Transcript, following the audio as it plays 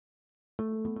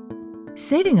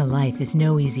Saving a life is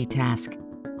no easy task.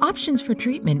 Options for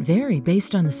treatment vary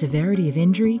based on the severity of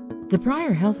injury, the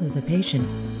prior health of the patient,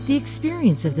 the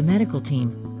experience of the medical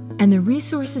team, and the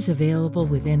resources available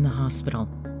within the hospital.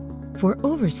 For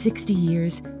over 60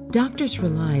 years, doctors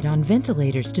relied on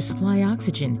ventilators to supply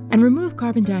oxygen and remove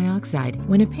carbon dioxide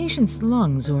when a patient's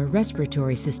lungs or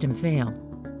respiratory system fail.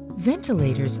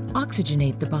 Ventilators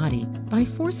oxygenate the body by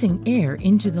forcing air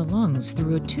into the lungs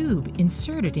through a tube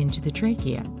inserted into the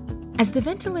trachea. As the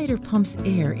ventilator pumps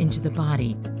air into the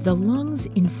body, the lungs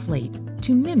inflate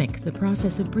to mimic the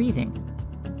process of breathing.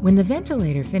 When the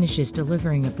ventilator finishes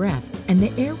delivering a breath and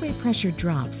the airway pressure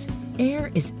drops, air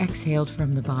is exhaled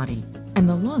from the body and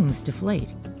the lungs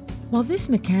deflate. While this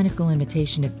mechanical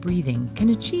imitation of breathing can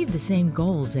achieve the same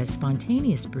goals as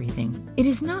spontaneous breathing, it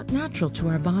is not natural to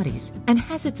our bodies and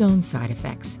has its own side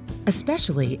effects,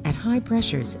 especially at high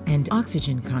pressures and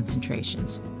oxygen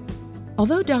concentrations.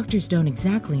 Although doctors don't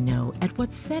exactly know at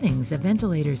what settings a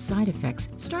ventilator's side effects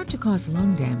start to cause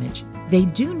lung damage, they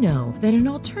do know that an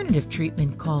alternative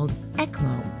treatment called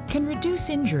ECMO can reduce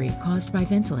injury caused by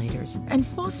ventilators and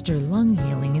foster lung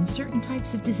healing in certain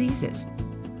types of diseases.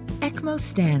 ECMO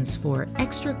stands for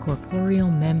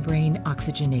extracorporeal membrane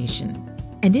oxygenation,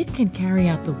 and it can carry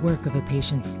out the work of a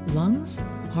patient's lungs,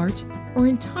 heart, or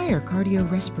entire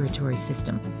cardiorespiratory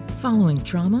system following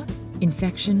trauma,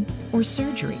 infection, or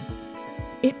surgery.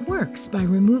 It works by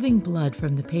removing blood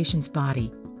from the patient's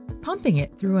body, pumping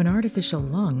it through an artificial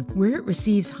lung where it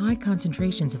receives high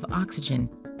concentrations of oxygen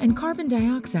and carbon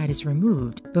dioxide is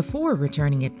removed before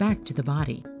returning it back to the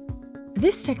body.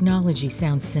 This technology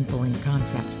sounds simple in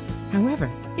concept.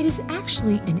 However, it is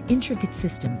actually an intricate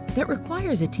system that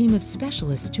requires a team of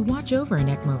specialists to watch over an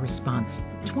ECMO response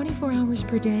 24 hours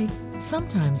per day,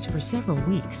 sometimes for several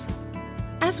weeks.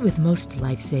 As with most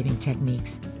life-saving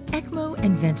techniques, ECMO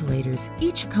and ventilators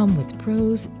each come with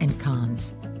pros and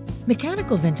cons.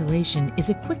 Mechanical ventilation is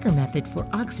a quicker method for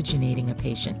oxygenating a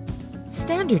patient.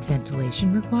 Standard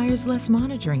ventilation requires less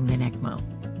monitoring than ECMO,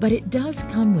 but it does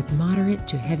come with moderate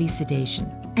to heavy sedation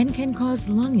and can cause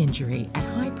lung injury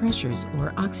at high pressures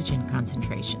or oxygen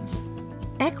concentrations.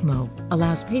 ECMO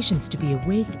allows patients to be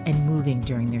awake and moving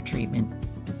during their treatment.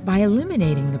 By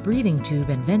eliminating the breathing tube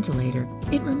and ventilator,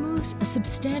 it removes a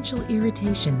substantial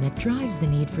irritation that drives the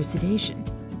need for sedation.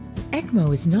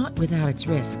 ECMO is not without its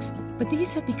risks, but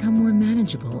these have become more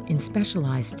manageable in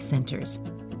specialized centers.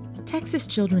 Texas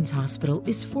Children's Hospital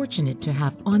is fortunate to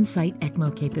have on-site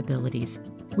ECMO capabilities,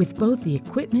 with both the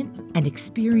equipment and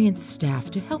experienced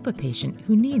staff to help a patient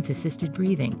who needs assisted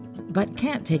breathing, but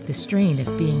can't take the strain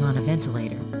of being on a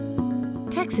ventilator.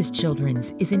 Texas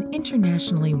Children's is an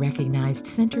internationally recognized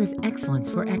center of excellence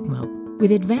for ECMO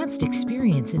with advanced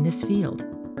experience in this field.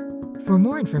 For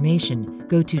more information,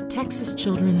 go to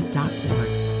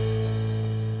texaschildrens.org.